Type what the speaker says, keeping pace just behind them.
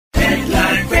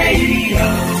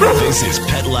This is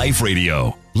Pet Life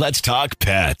Radio. Let's talk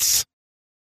pets.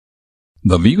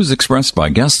 The views expressed by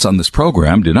guests on this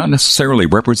program do not necessarily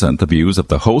represent the views of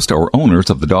the host or owners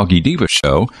of the Doggy Diva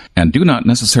show and do not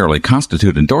necessarily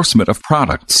constitute endorsement of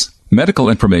products. Medical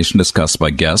information discussed by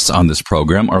guests on this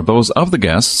program are those of the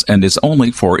guests and is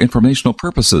only for informational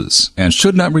purposes and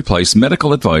should not replace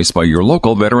medical advice by your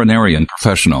local veterinarian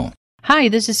professional. Hi,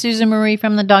 this is Susan Marie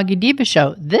from the Doggy Diva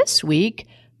show. This week,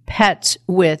 pets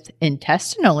with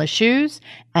intestinal issues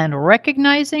and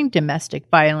recognizing Domestic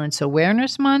Violence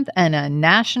Awareness Month and a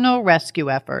national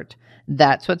rescue effort.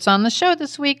 That's what's on the show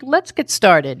this week. Let's get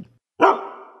started.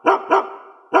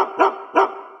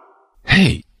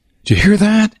 Hey, did you hear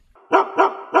that?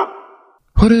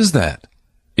 What is that?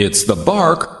 It's the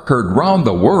bark heard round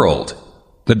the world.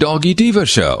 The Doggy Diva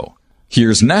show.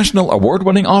 Here's national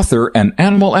award-winning author and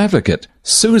animal advocate,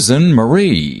 Susan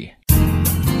Marie.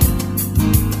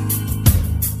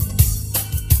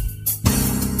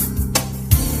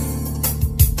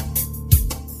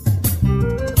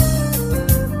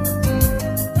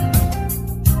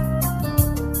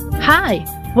 Hi,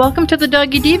 welcome to the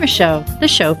Doggy Diva show, the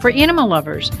show for animal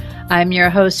lovers. I'm your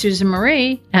host, Susan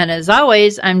Marie, and as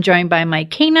always, I'm joined by my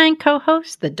canine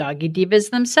co-hosts, the Doggy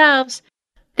Divas themselves.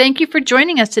 Thank you for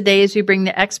joining us today as we bring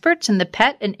the experts in the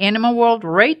pet and animal world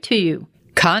right to you.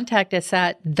 Contact us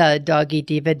at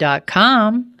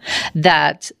thedoggydiva.com.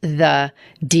 That's the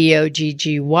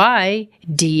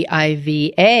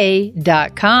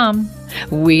DOGGYDIVA.com.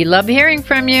 We love hearing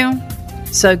from you.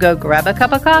 So go grab a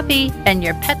cup of coffee and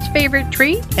your pet's favorite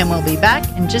treat, and we'll be back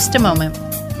in just a moment.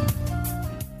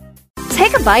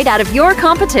 Take a bite out of your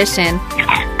competition.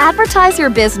 Advertise your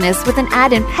business with an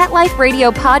ad in Pet Life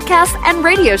Radio podcasts and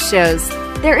radio shows.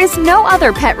 There is no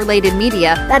other pet-related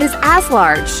media that is as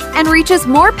large and reaches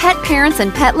more pet parents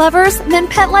and pet lovers than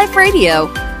Pet Life Radio.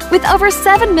 With over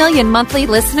 7 million monthly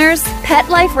listeners, Pet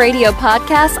Life Radio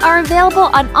podcasts are available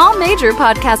on all major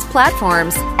podcast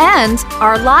platforms, and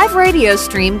our live radio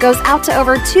stream goes out to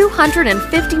over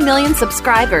 250 million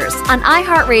subscribers on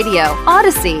iHeartRadio,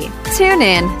 Odyssey,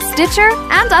 TuneIn, Stitcher,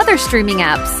 and other streaming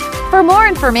apps. For more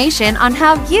information on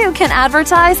how you can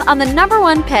advertise on the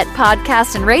 #1 pet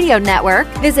podcast and radio network,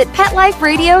 visit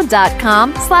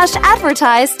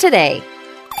PetLifeRadio.com/advertise today.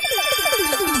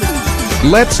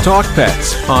 Let's Talk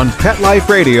Pets on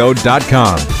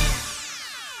PetLifeRadio.com.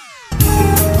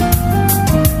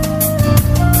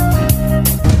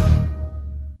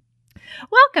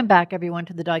 Welcome back, everyone,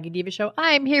 to the Doggy Diva show.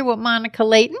 I'm here with Monica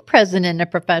Layton, president of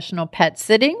Professional Pet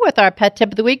Sitting, with our pet tip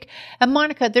of the week. And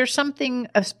Monica, there's something,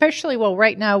 especially, well,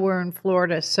 right now we're in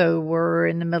Florida, so we're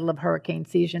in the middle of hurricane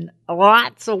season.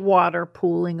 Lots of water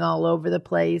pooling all over the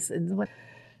place. And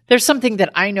there's something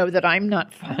that I know that I'm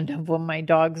not fond of when my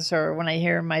dogs or when I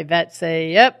hear my vet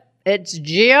say, yep, it's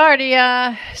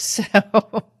Giardia.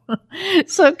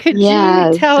 So could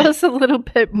you tell us a little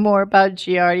bit more about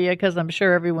Giardia? Because I'm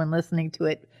sure everyone listening to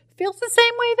it feels the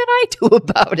same way that I do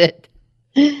about it.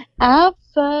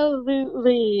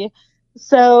 Absolutely.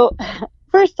 So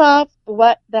first off,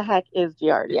 what the heck is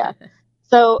Giardia?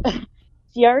 So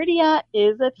Giardia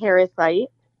is a parasite,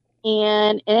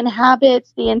 and it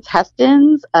inhabits the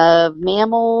intestines of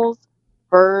mammals,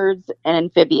 birds, and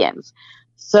amphibians.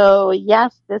 So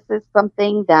yes, this is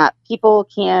something that people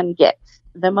can get.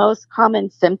 The most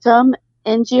common symptom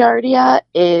in Giardia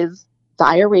is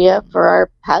diarrhea for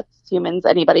our pets, humans,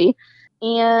 anybody.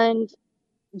 And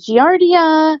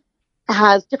Giardia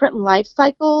has different life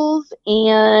cycles,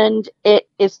 and it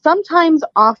is sometimes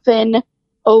often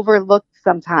overlooked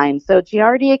sometimes. So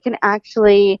Giardia can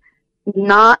actually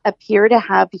not appear to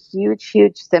have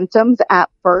huge symptoms at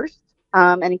first,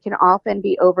 and it can often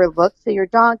be overlooked. So your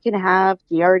dog can have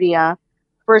Giardia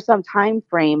for some time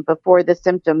frame before the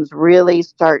symptoms really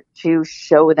start to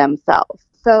show themselves.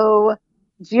 So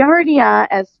Giardia,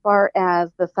 as far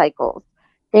as the cycles,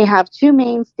 they have two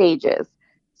main stages.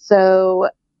 So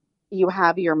you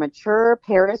have your mature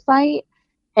parasite,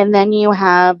 and then you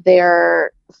have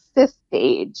their cyst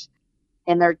stage,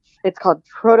 and it's called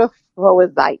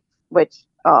protophozoite, which,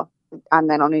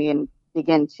 and I don't even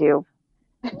begin to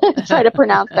try to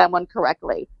pronounce that one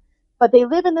correctly. But they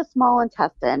live in the small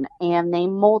intestine, and they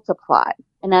multiply.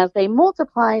 And as they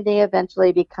multiply, they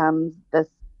eventually become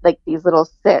these little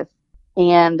cysts.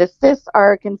 And the cysts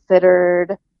are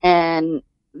considered in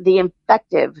the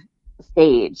infective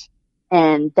stage.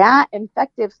 And that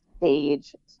infective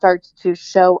stage starts to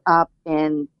show up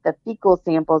in the fecal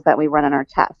samples that we run on our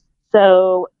tests.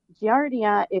 So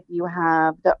Giardia, if you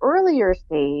have the earlier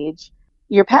stage,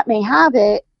 your pet may have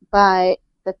it, but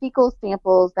the fecal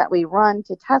samples that we run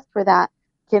to test for that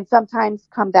can sometimes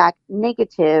come back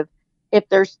negative if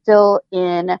they're still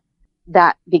in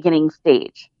that beginning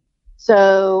stage.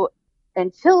 So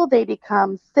until they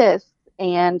become cysts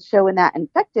and show in that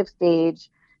infective stage,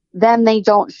 then they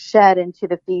don't shed into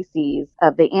the feces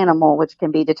of the animal, which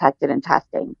can be detected in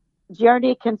testing.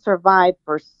 Giardia can survive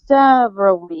for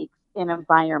several weeks in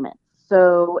environments.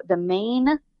 So the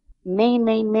main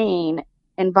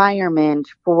environment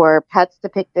for pets to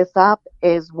pick this up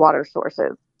is water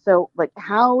sources. So like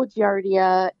how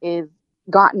Giardia is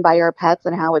gotten by our pets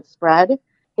and how it's spread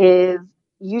is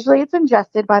usually it's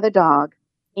ingested by the dog.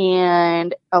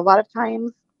 And a lot of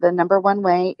times the number one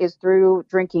way is through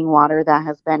drinking water that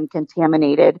has been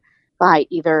contaminated by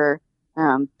either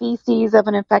feces of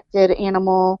an infected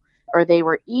animal, or they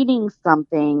were eating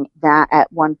something that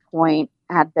at one point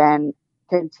had been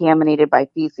contaminated by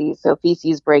feces. So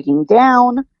feces breaking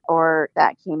down, or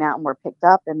that came out and were picked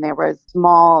up and there was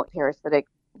small parasitic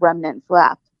remnants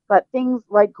left. But things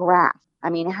like grass. I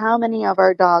mean, how many of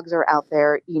our dogs are out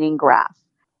there eating grass?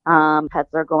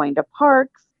 Pets are going to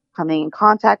parks, coming in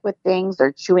contact with things.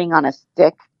 They're chewing on a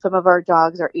stick. Some of our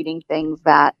dogs are eating things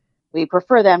that we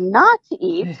prefer them not to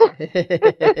eat.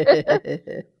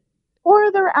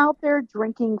 Or they're out there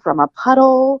drinking from a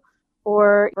puddle.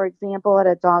 Or, for example, at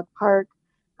a dog park,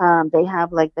 they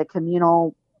have like the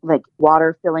communal like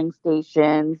water filling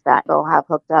stations that they'll have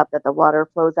hooked up that the water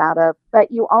flows out of.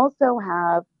 But you also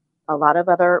have a lot of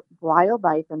other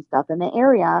wildlife and stuff in the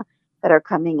area that are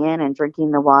coming in and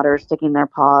drinking the water, sticking their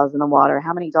paws in the water.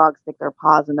 How many dogs stick their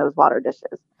paws in those water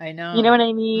dishes? I know. You know what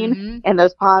I mean? And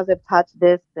those paws have touched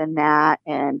this and that,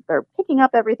 and they're picking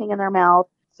up everything in their mouth.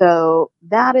 So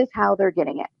that is how they're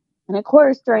getting it. And of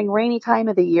course, during rainy time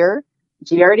of the year,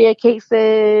 Giardia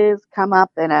cases come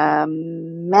up in a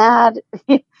mad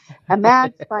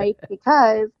spike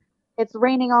because it's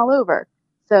raining all over.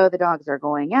 So the dogs are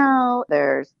going out,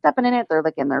 they're stepping in it, they're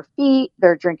licking their feet,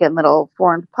 they're drinking little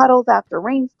formed puddles after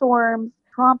rainstorms,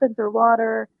 tromping through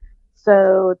water.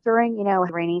 So during,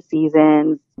 rainy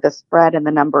seasons, the spread and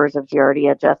the numbers of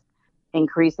Giardia just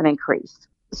increase and increase.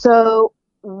 So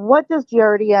what does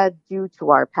Giardia do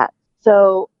to our pets?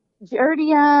 So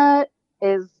Giardia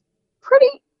is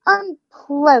pretty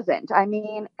unpleasant. I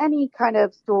mean, any kind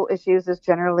of stool issues is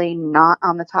generally not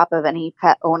on the top of any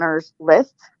pet owner's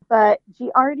list. But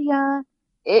Giardia,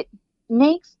 it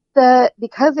makes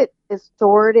because it is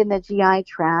stored in the GI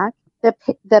tract,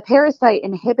 the parasite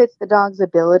inhibits the dog's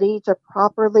ability to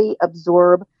properly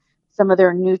absorb some of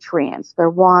their nutrients, their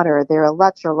water, their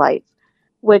electrolytes,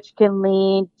 which can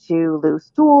lead to loose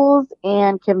stools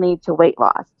and can lead to weight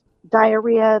loss.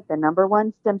 Diarrhea, the number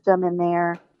one symptom in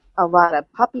there. A lot of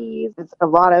puppies. It's a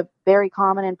lot of very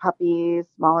common in puppies,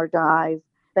 smaller dogs.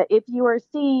 But if you are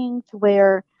seeing to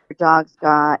where your dog's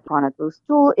got chronic loose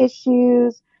stool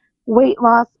issues, weight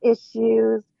loss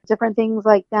issues, different things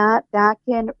like that, that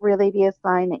can really be a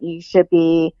sign that you should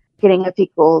be getting a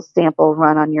fecal sample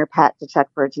run on your pet to check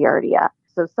for Giardia.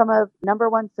 So some of number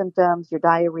one symptoms, your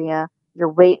diarrhea, your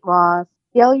weight loss,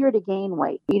 failure to gain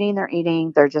weight. They're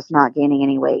eating, they're just not gaining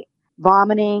any weight.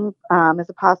 Vomiting is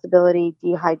a possibility,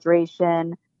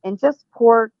 dehydration, and just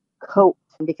poor coat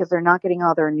because they're not getting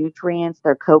all their nutrients.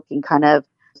 Their coat can kind of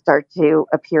start to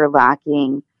appear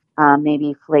lacking,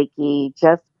 maybe flaky,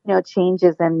 just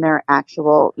changes in their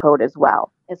actual coat as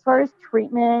well. As far as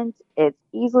treatment, it's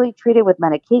easily treated with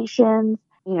medications.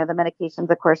 The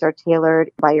medications, of course, are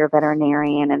tailored by your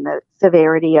veterinarian, and the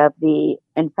severity of the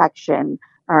infection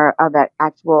or of that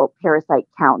actual parasite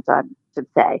count, I should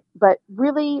say. But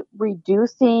really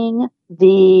reducing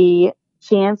the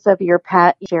chance of your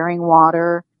pet sharing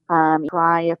water.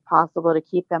 Try, if possible, to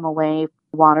keep them away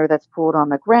from water that's pooled on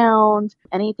the ground.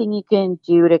 Anything you can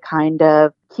do to kind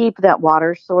of keep that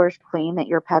water source clean that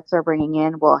your pets are bringing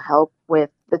in will help with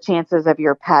the chances of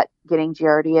your pet getting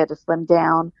Giardia to slim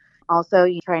down. Also,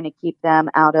 you're trying to keep them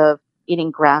out of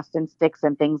eating grass and sticks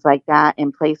and things like that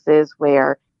in places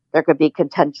where there could be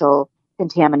potential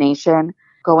contamination.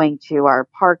 Going to our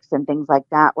parks and things like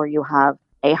that where you have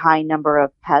a high number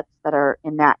of pets that are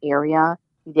in that area,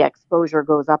 the exposure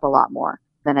goes up a lot more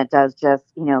than it does just,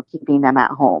 keeping them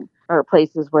at home or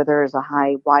places where there's a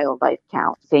high wildlife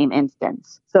count, same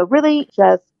instance. So really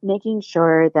just making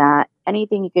sure that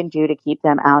anything you can do to keep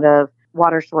them out of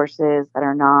water sources that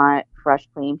are not fresh,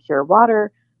 clean, pure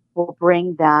water will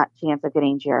bring that chance of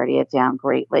getting Giardia down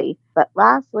greatly. But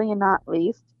lastly and not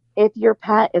least, if your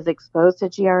pet is exposed to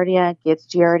Giardia, gets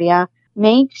Giardia,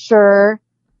 make sure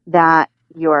that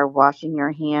you are washing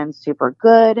your hands super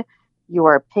good. You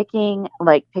are picking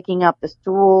up the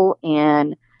stool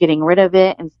and getting rid of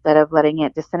it instead of letting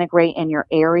it disintegrate in your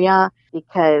area,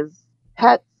 because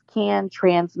pets can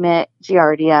transmit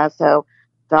Giardia. So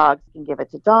dogs can give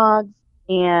it to dogs.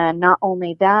 And not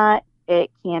only that, it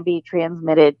can be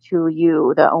transmitted to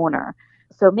you, the owner.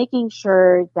 So making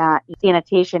sure that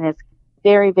sanitation is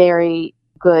very, very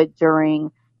good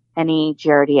during any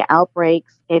Giardia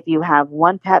outbreaks. If you have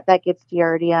one pet that gets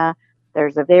Giardia,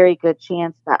 there's a very good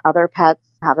chance that other pets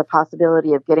have the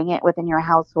possibility of getting it within your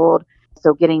household.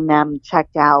 So getting them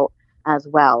checked out as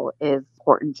well is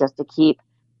important, just to keep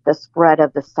the spread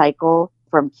of the cycle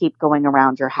from keep going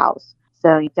around your house.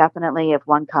 So you definitely, if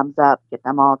one comes up, get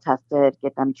them all tested,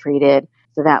 get them treated.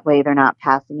 So that way they're not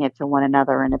passing it to one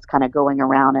another and it's kind of going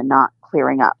around and not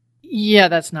clearing up. Yeah,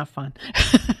 that's not fun.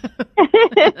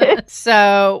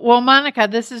 So, well, Monica,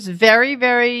 this is very,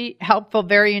 very helpful,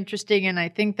 very interesting. And I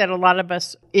think that a lot of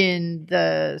us in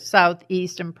the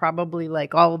Southeast and probably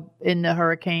like all in the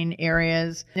hurricane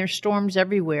areas, there's storms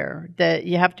everywhere that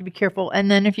you have to be careful.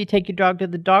 And then if you take your dog to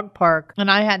the dog park,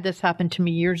 and I had this happen to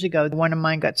me years ago, one of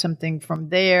mine got something from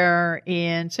there.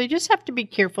 And so you just have to be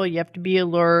careful. You have to be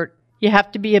alert. You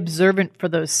have to be observant for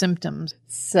those symptoms.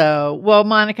 So, well,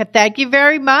 Monica, thank you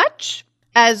very much.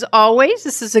 As always,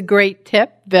 this is a great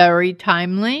tip, very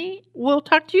timely. We'll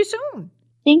talk to you soon.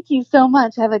 Thank you so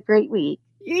much. Have a great week.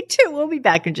 You too. We'll be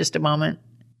back in just a moment.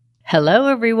 Hello,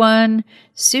 everyone.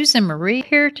 Susan Marie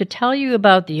here to tell you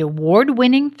about the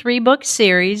award-winning 3-book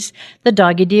series, The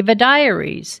Doggy Diva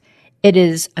Diaries. It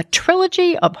is a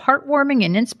trilogy of heartwarming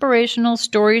and inspirational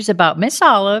stories about Miss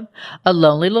Olive, a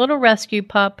lonely little rescue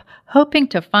pup, hoping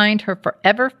to find her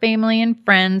forever family and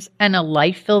friends and a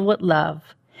life filled with love.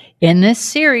 In this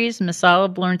series, Miss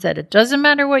Olive learns that it doesn't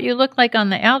matter what you look like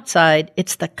on the outside,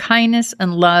 it's the kindness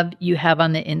and love you have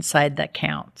on the inside that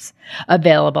counts.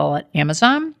 Available at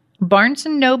Amazon, Barnes &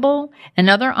 Noble,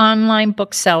 and other online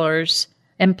booksellers.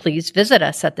 And please visit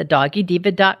us at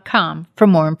thedoggydiva.com for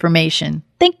more information.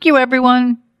 Thank you,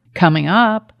 everyone. Coming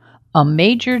up, a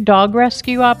major dog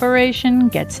rescue operation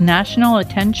gets national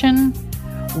attention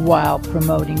while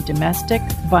promoting domestic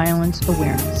violence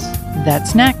awareness.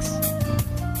 That's next.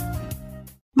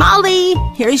 Molly,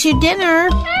 here's your dinner.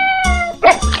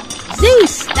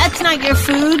 Zeus, that's not your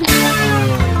food.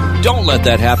 Don't let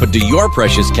that happen to your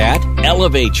precious cat.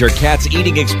 Elevate your cat's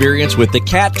eating experience with the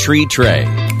Cat Tree Tray.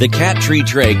 The Cat Tree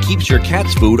Tray keeps your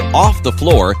cat's food off the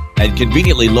floor and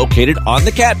conveniently located on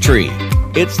the cat tree.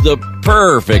 It's the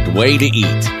perfect way to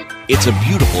eat. It's a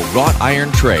beautiful wrought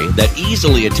iron tray that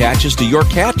easily attaches to your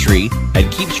cat tree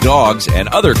and keeps dogs and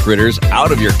other critters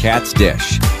out of your cat's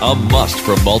dish. A must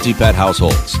for multi-pet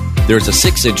households. There's a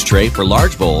 6-inch tray for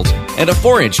large bowls and a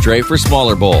 4-inch tray for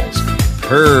smaller bowls.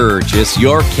 Purchase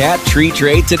your Cat Tree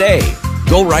Tray today.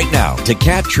 Go right now to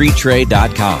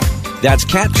cattreetray.com. That's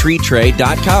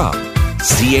cattreetray.com.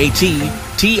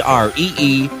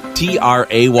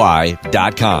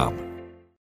 cattreetray.com.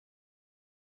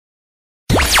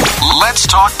 Let's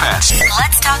talk pets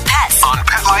Let's talk pets on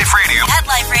Pet Life Radio. Pet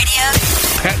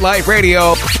Life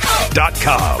Radio.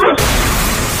 PetLifeRadio.com.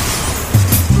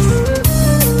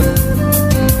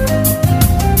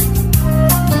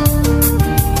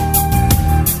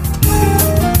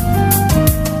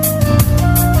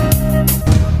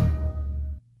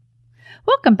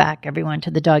 Welcome back, everyone,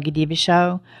 to the Doggy Diva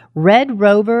Show.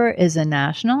 RedRover is a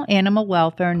national animal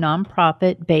welfare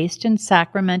nonprofit based in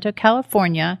Sacramento,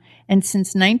 California, and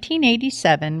since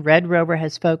 1987, RedRover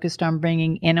has focused on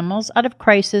bringing animals out of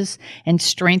crisis and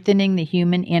strengthening the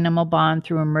human-animal bond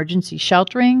through emergency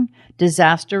sheltering,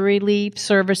 disaster relief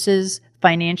services,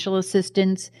 financial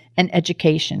assistance, and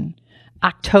education.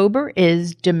 October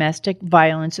is Domestic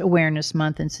Violence Awareness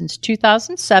Month, and since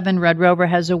 2007, RedRover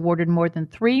has awarded more than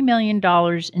 $3 million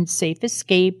in safe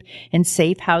escape and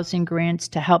safe housing grants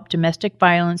to help domestic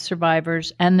violence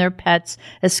survivors and their pets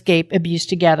escape abuse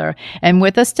together. And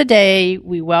with us today,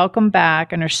 we welcome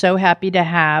back and are so happy to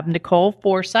have Nicole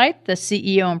Forsythe, the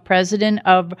CEO and president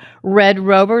of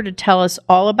RedRover, to tell us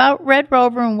all about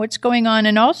RedRover and what's going on,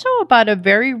 and also about a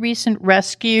very recent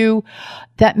rescue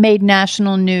that made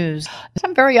national news. So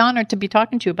I'm very honored to be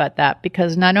talking to you about that,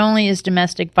 because not only is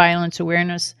Domestic Violence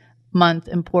Awareness Month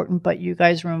important, but you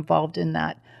guys were involved in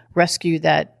that rescue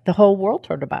that the whole world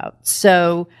heard about.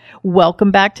 So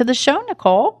welcome back to the show,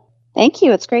 Nicole. Thank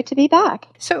you. It's great to be back.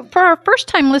 So for our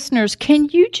first-time listeners, can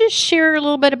you just share a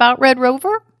little bit about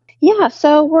RedRover? Yeah,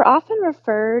 so we're often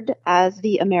referred as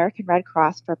the American Red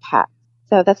Cross for pets.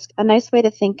 So that's a nice way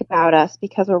to think about us,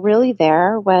 because we're really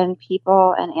there when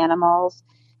people and animals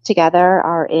together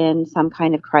are in some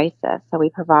kind of crisis. So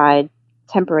we provide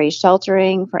temporary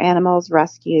sheltering for animals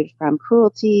rescued from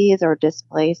cruelties or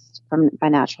displaced by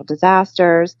natural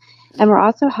disasters. And we're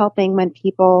also helping when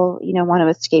people, want to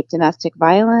escape domestic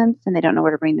violence and they don't know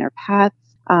where to bring their pets.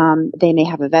 They may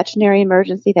have a veterinary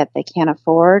emergency that they can't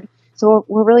afford. So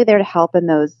we're really there to help in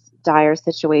those dire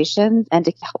situations and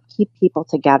to help keep people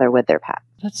together with their pets.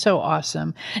 That's so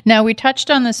awesome. Now, we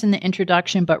touched on this in the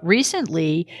introduction, but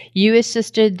recently you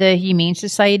assisted the Humane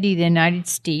Society of the United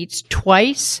States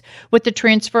twice with the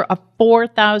transfer of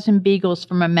 4,000 beagles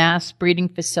from a mass breeding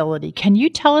facility. Can you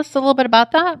tell us a little bit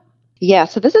about that? Yeah,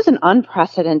 so this is an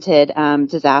unprecedented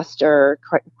disaster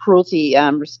cruelty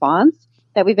response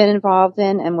that we've been involved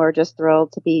in, and we're just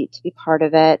thrilled to be part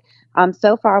of it.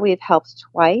 So far, we've helped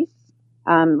twice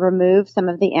remove some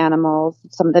of the animals,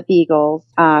 some of the beagles,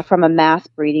 from a mass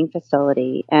breeding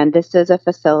facility. And this is a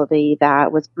facility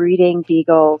that was breeding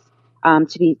beagles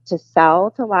to sell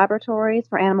to laboratories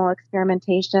for animal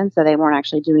experimentation. So they weren't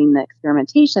actually doing the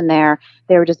experimentation there;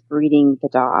 they were just breeding the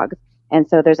dogs. And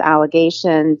so there's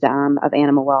allegations of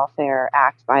Animal Welfare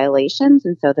Act violations,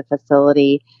 and so the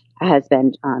facility has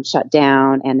been shut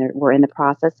down, and we're in the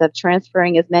process of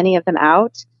transferring as many of them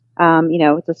out.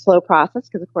 It's a slow process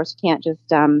because, of course, you can't just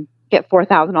get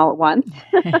 4,000 all at once.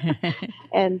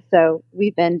 And so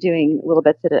we've been doing little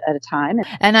bits at a time.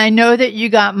 And I know that you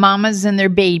got mamas and their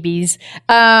babies.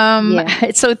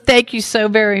 So thank you so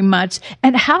very much.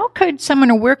 And how could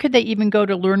someone, or where could they even go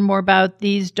to learn more about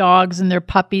these dogs and their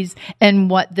puppies and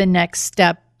what the next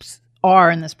steps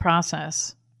are in this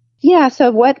process? Yeah,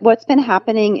 so what's been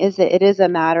happening is that it is a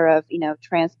matter of,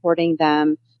 transporting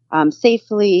them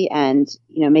safely and,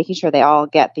 making sure they all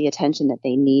get the attention that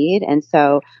they need. And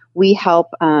so we help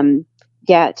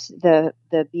get the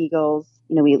beagles,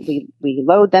 we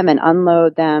load them and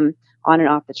unload them on and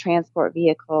off the transport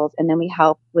vehicles. And then we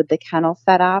help with the kennel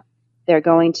setup. They're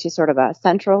going to sort of a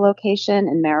central location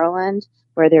in Maryland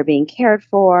where they're being cared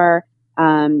for,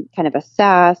 kind of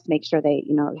assessed, make sure they,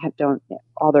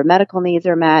 all their medical needs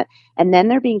are met. And then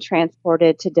they're being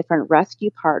transported to different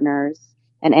rescue partners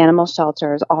and animal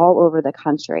shelters all over the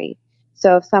country.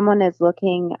 So if someone is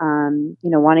looking,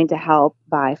 wanting to help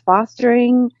by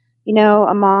fostering,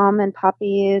 a mom and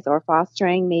puppies, or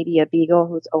fostering maybe a beagle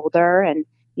who's older and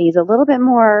needs a little bit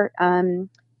more,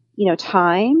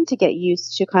 time to get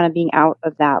used to kind of being out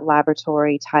of that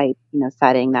laboratory type,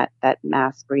 setting, that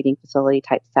mass breeding facility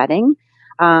type setting.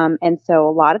 And so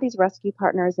a lot of these rescue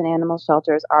partners and animal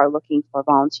shelters are looking for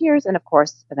volunteers and, of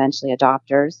course, eventually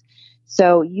adopters.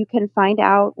 So you can find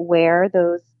out where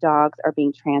those dogs are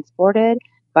being transported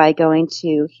by going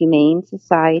to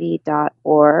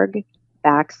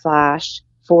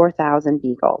humanesociety.org/4,000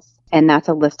 beagles. And that's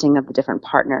a listing of the different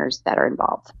partners that are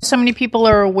involved. So many people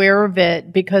are aware of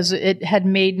it because it had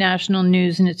made national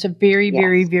news, and it's a very,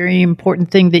 very, very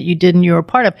important thing that you did and you were a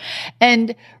part of.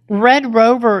 And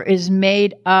RedRover is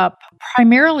made up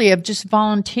primarily of just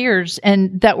volunteers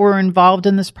and that were involved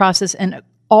in this process and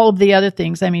all of the other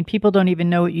things. I mean, people don't even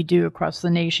know what you do across the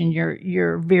nation.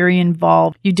 You're very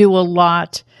involved. You do a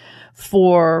lot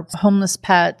for homeless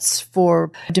pets,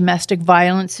 for domestic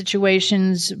violence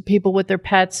situations, people with their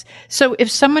pets. So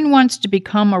if someone wants to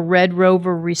become a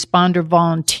RedRover responder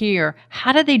volunteer,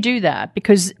 how do they do that?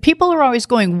 Because people are always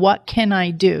going, what can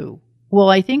I do? Well,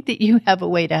 I think that you have a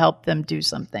way to help them do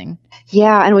something.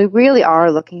 Yeah, and we really are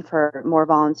looking for more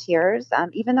volunteers.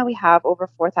 Even though we have over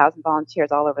 4,000 volunteers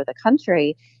all over the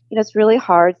country, it's really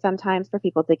hard sometimes for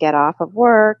people to get off of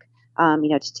work,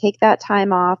 to take that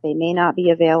time off. They may not be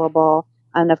available.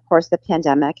 And of course, the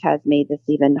pandemic has made this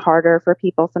even harder for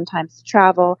people sometimes to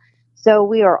travel. So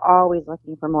we are always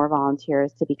looking for more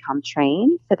volunteers to become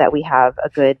trained so that we have a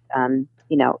good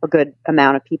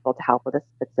amount of people to help with a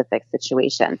specific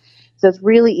situation. So it's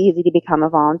really easy to become a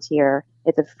volunteer.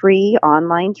 It's a free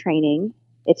online training.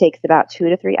 It takes about 2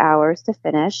 to 3 hours to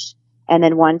finish. And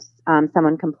then once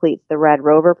someone completes the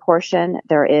RedRover portion,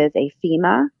 there is a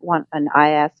FEMA, an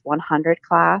IS 100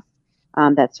 class.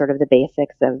 That's sort of the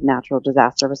basics of natural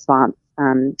disaster response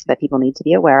that people need to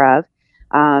be aware of.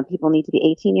 People need to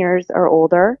be 18 years or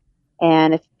older.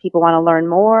 And if people want to learn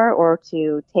more or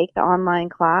to take the online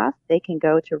class, they can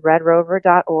go to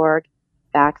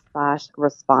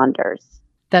redrover.org/responders.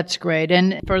 That's great.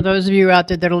 And for those of you out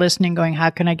there that are listening going, how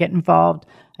can I get involved?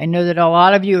 I know that a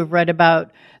lot of you have read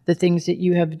about the things that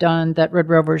you have done, that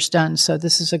RedRover's done. So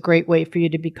this is a great way for you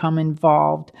to become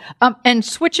involved. And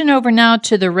switching over now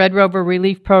to the RedRover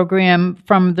Relief Program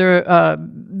from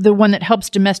the one that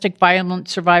helps domestic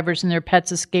violence survivors and their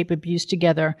pets escape abuse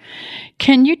together.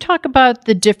 Can you talk about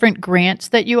the different grants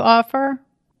that you offer?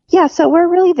 Yeah, so we're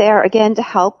really there, again, to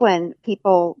help when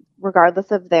people, regardless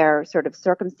of their sort of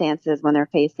circumstances, when they're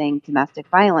facing domestic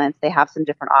violence, they have some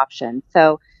different options.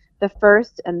 So the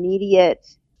first immediate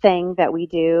thing that we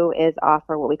do is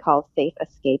offer what we call safe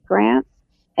escape grants.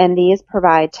 And these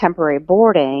provide temporary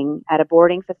boarding at a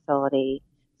boarding facility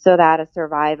so that a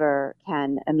survivor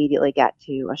can immediately get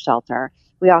to a shelter.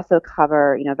 We also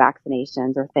cover,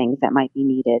 vaccinations or things that might be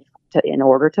needed in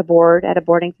order to board at a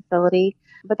boarding facility.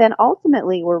 But then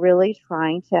ultimately, we're really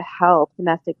trying to help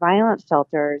domestic violence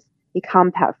shelters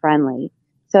become pet friendly.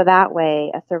 So that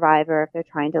way, a survivor, if they're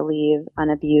trying to leave an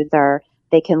abuser,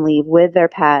 they can leave with their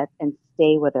pets and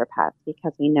stay with their pets,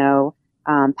 because we know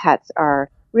pets are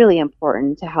really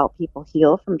important to help people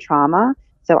heal from trauma.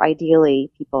 So ideally,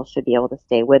 people should be able to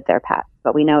stay with their pets.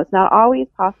 But we know it's not always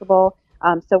possible.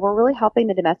 So we're really helping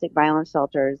the domestic violence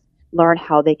shelters learn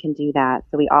how they can do that.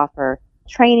 So we offer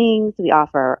trainings. We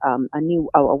offer a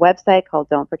website called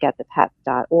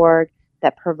don'tforgetthepets.org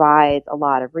that provides a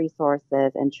lot of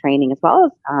resources and training, as well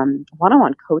as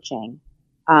one-on-one coaching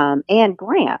and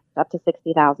grants up to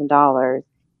 $60,000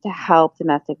 to help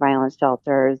domestic violence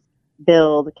shelters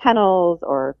build kennels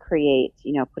or create,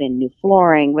 put in new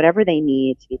flooring, whatever they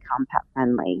need to become pet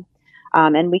friendly.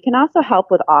 And we can also help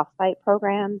with off-site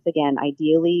programs. Again,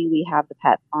 ideally, we have the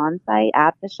pets on-site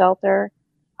at the shelter.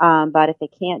 But if they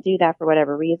can't do that for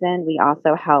whatever reason, we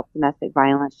also help domestic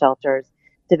violence shelters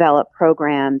develop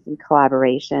programs and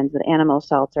collaborations with animal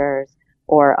shelters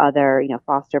or other,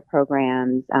 foster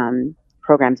programs,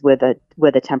 programs with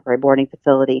a temporary boarding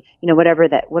facility,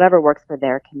 whatever works for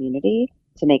their community,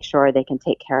 to make sure they can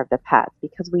take care of the pets,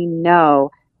 because we know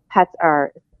pets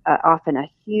are often a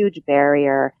huge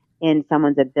barrier in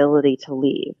someone's ability to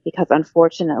leave, because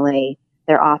unfortunately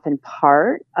they're often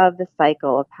part of the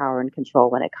cycle of power and control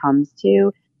when it comes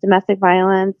to domestic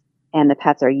violence, and the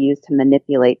pets are used to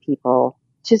manipulate people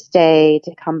to stay,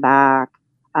 to come back,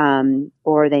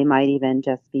 or they might even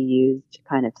just be used to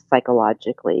kind of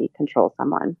psychologically control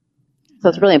someone. So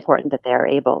it's really important that they're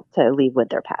able to leave with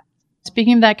their pets.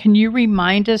 Speaking of that, can you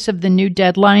remind us of the new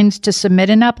deadlines to submit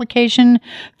an application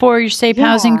for your safe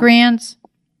housing grants?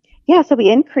 Yeah, so we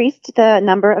increased the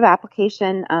number of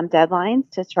application deadlines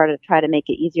to try to make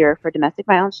it easier for domestic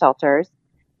violence shelters.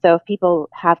 So if people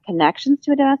have connections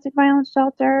to a domestic violence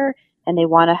shelter and they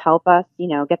want to help us,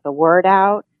 get the word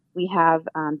out, we have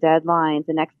deadlines.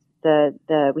 We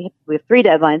have 3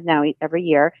 deadlines now every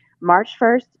year: March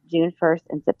 1st, June 1st,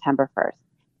 and September 1st.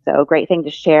 So a great thing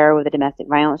to share with a domestic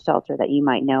violence shelter that you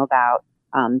might know about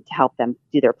to help them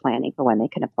do their planning for when they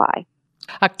can apply.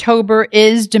 October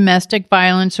is Domestic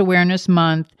Violence Awareness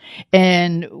Month,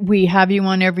 and we have you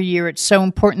on every year. It's so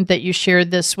important that you share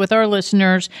this with our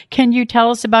listeners. Can you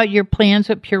tell us about your plans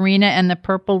with Purina and the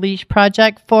Purple Leash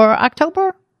Project for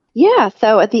October? Yeah,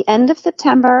 so at the end of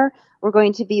September, we're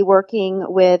going to be working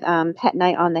with Pet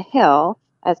Night on the Hill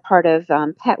as part of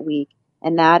Pet Week,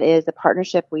 and that is a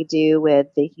partnership we do with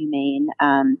the Human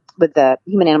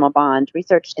Animal Bond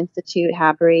Research Institute,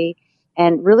 HABRI,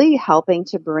 and really helping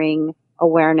to bring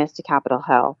awareness to Capitol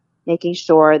Hill, making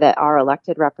sure that our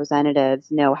elected representatives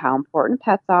know how important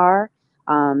pets are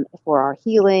for our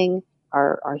healing,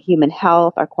 our human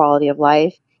health, our quality of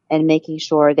life, and making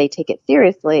sure they take it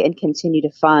seriously and continue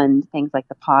to fund things like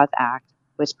the PAWS Act,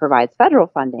 which provides federal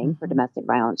funding for domestic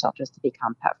violence shelters to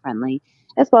become pet friendly,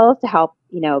 as well as to help,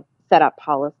 set up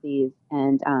policies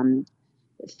and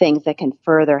things that can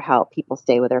further help people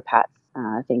stay with their pets,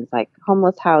 things like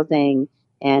homeless housing,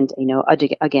 and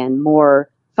again,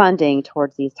 more funding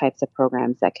towards these types of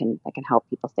programs that can help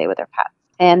people stay with their pets.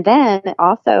 And then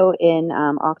also in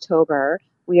October,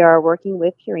 we are working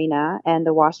with Purina and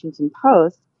the Washington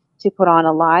Post to put on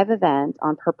a live event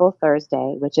on Purple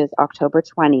Thursday, which is October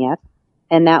 20th.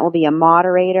 And that will be a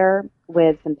moderator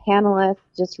with some panelists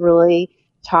just really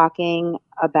talking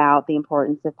about the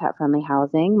importance of pet-friendly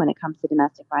housing when it comes to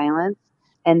domestic violence.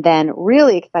 And then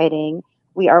really exciting,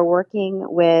 we are working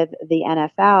with the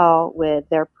NFL with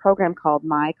their program called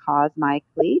My Cause, My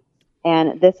Cleats.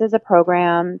 And this is a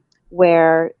program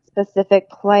where specific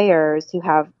players who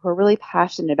are really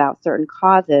passionate about certain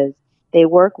causes, they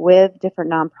work with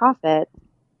different nonprofits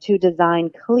to design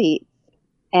cleats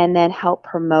and then help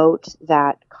promote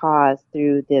that cause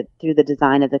through the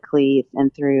design of the cleats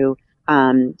and through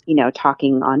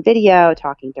talking on video,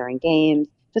 talking during games,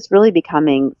 just really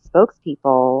becoming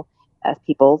spokespeople as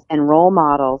peoples and role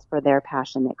models for their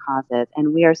passionate causes.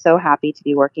 And we are so happy to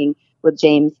be working with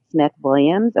James Smith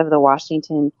Williams of the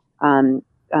Washington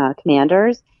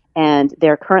Commanders, and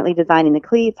they're currently designing the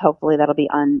cleats. Hopefully that'll be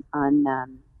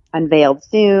unveiled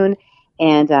soon.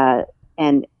 And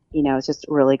it's just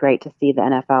really great to see the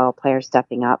NFL players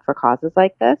stepping up for causes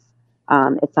like this.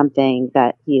 It's something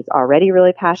that he's already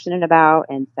really passionate about,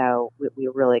 and so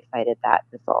we're really excited that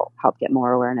this will help get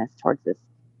more awareness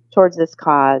towards this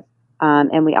cause.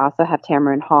 And we also have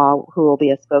Tamron Hall, who will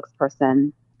be a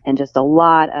spokesperson, and just a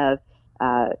lot of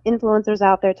influencers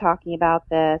out there talking about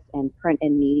this, and print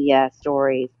and media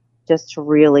stories, just to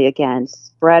really, again,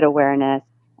 spread awareness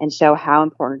and show how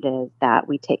important it is that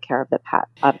we take care of the pet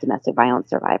of domestic violence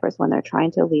survivors when they're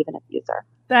trying to leave an abuser.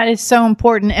 That is so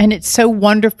important. And it's so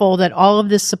wonderful that all of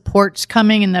this support's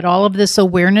coming and that all of this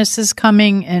awareness is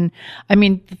coming. And I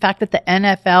mean, the fact that the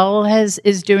NFL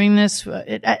is doing this,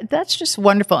 that's just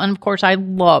wonderful. And of course, I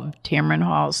love Tamron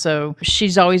Hall. So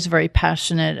she's always very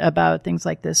passionate about things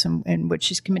like this and what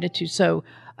she's committed to. So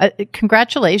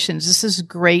congratulations. This is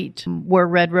great where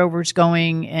RedRover's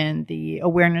going and the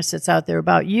awareness that's out there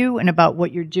about you and about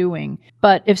what you're doing.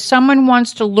 But if someone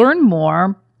wants to learn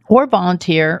more or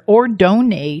volunteer or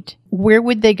donate, where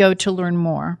would they go to learn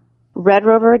more?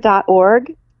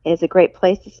 RedRover.org is a great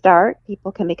place to start.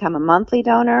 People can become a monthly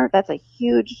donor. That's a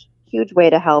huge, huge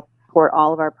way to help support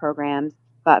all of our programs.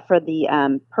 But for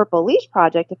the Purple Leash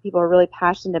Project, if people are really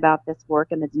passionate about this work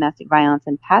in the domestic violence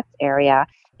and pets area,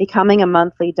 becoming a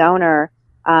monthly donor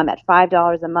at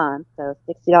 $5 a month, so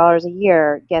 $60 a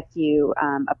year, gets you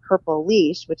a Purple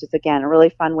Leash, which is, again, a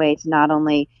really fun way to not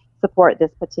only support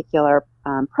this particular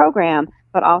program,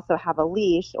 but also have a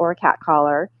leash or a cat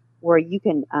collar where you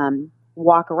can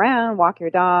walk around, walk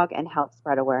your dog, and help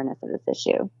spread awareness of this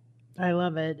issue. I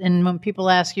love it. And when people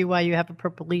ask you why you have a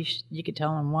purple leash, you can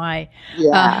tell them why.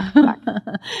 Yeah. Exactly.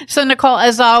 So, Nicole,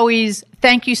 as always,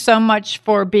 thank you so much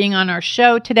for being on our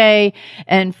show today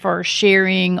and for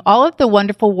sharing all of the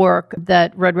wonderful work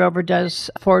that RedRover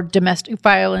does for domestic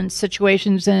violence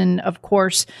situations. And, of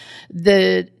course,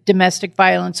 the Domestic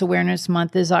Violence Awareness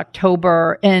Month is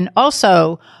October. And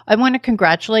also, I want to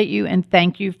congratulate you and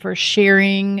thank you for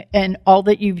sharing and all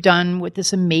that you've done with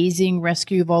this amazing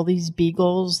rescue of all these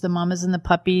beagles, the mamas and the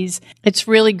puppies. It's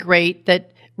really great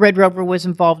that RedRover was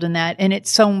involved in that. And it's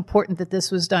so important that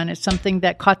this was done. It's something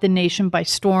that caught the nation by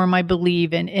storm, I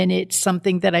believe. And it's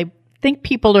something that I think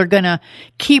people are going to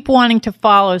keep wanting to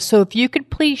follow. So if you could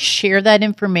please share that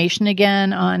information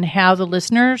again on how the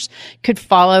listeners could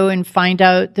follow and find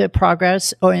out the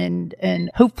progress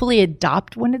and hopefully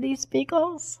adopt one of these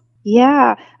beagles.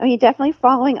 Yeah, I mean, definitely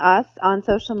following us on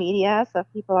social media. So if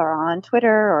people are on Twitter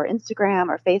or Instagram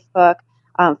or Facebook,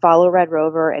 follow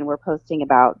RedRover, and we're posting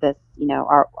about this,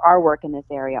 our work in this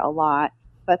area a lot.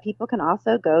 But people can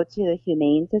also go to the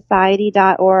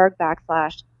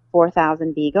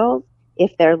humanesociety.org/4,000 Beagles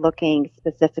if they're looking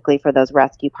specifically for those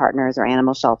rescue partners or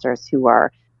animal shelters who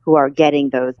are getting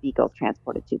those beagles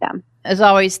transported to them. As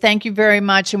always, thank you very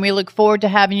much, and we look forward to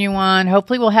having you on.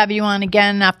 Hopefully we'll have you on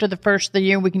again after the first of the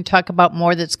year. We can talk about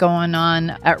more that's going on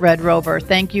at RedRover.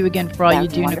 Thank you again for all you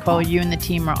do, wonderful. Nicole. You and the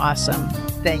team are awesome.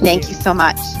 Thank you so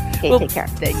much. Okay, take care.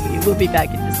 Thank you. We'll be back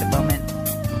in just a moment.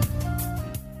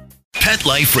 Pet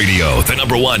Life Radio, the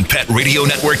 #1 pet radio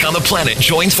network on the planet,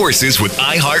 joins forces with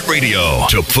iHeartRadio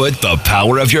to put the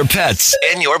power of your pets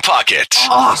in your pocket.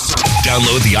 Awesome.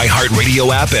 Download the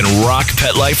iHeartRadio app and rock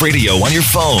Pet Life Radio on your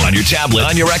phone, on your tablet,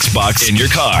 on your Xbox, in your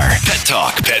car. Pet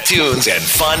talk, pet tunes, and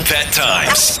fun pet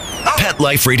times. Pet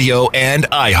Life Radio and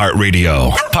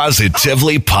iHeartRadio.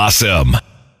 Positively Possum.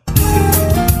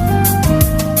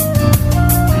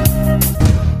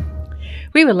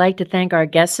 We would like to thank our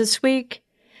guests this week.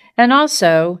 And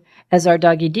also, as our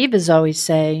Doggy Divas always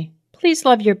say, please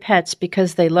love your pets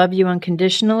because they love you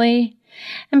unconditionally.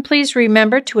 And please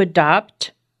remember to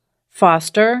adopt,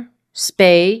 foster,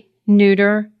 spay,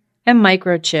 neuter, and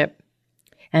microchip.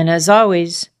 And as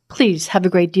always, please have a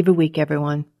great Diva week,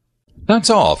 everyone. That's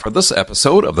all for this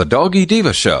episode of The Doggy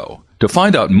Diva Show. To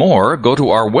find out more, go to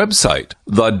our website,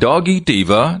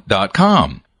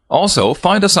 thedoggydiva.com. Also,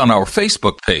 find us on our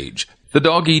Facebook page, The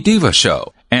Doggy Diva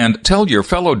Show, and tell your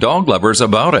fellow dog lovers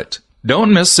about it.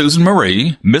 Don't miss Susan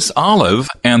Marie, Miss Olive,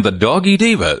 and the Doggy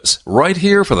Divas right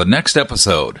here for the next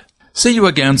episode. See you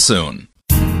again soon.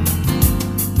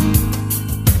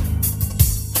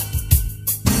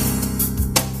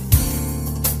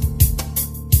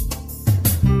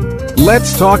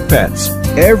 Let's Talk Pets,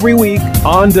 every week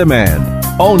on demand,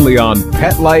 only on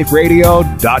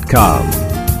PetLifeRadio.com.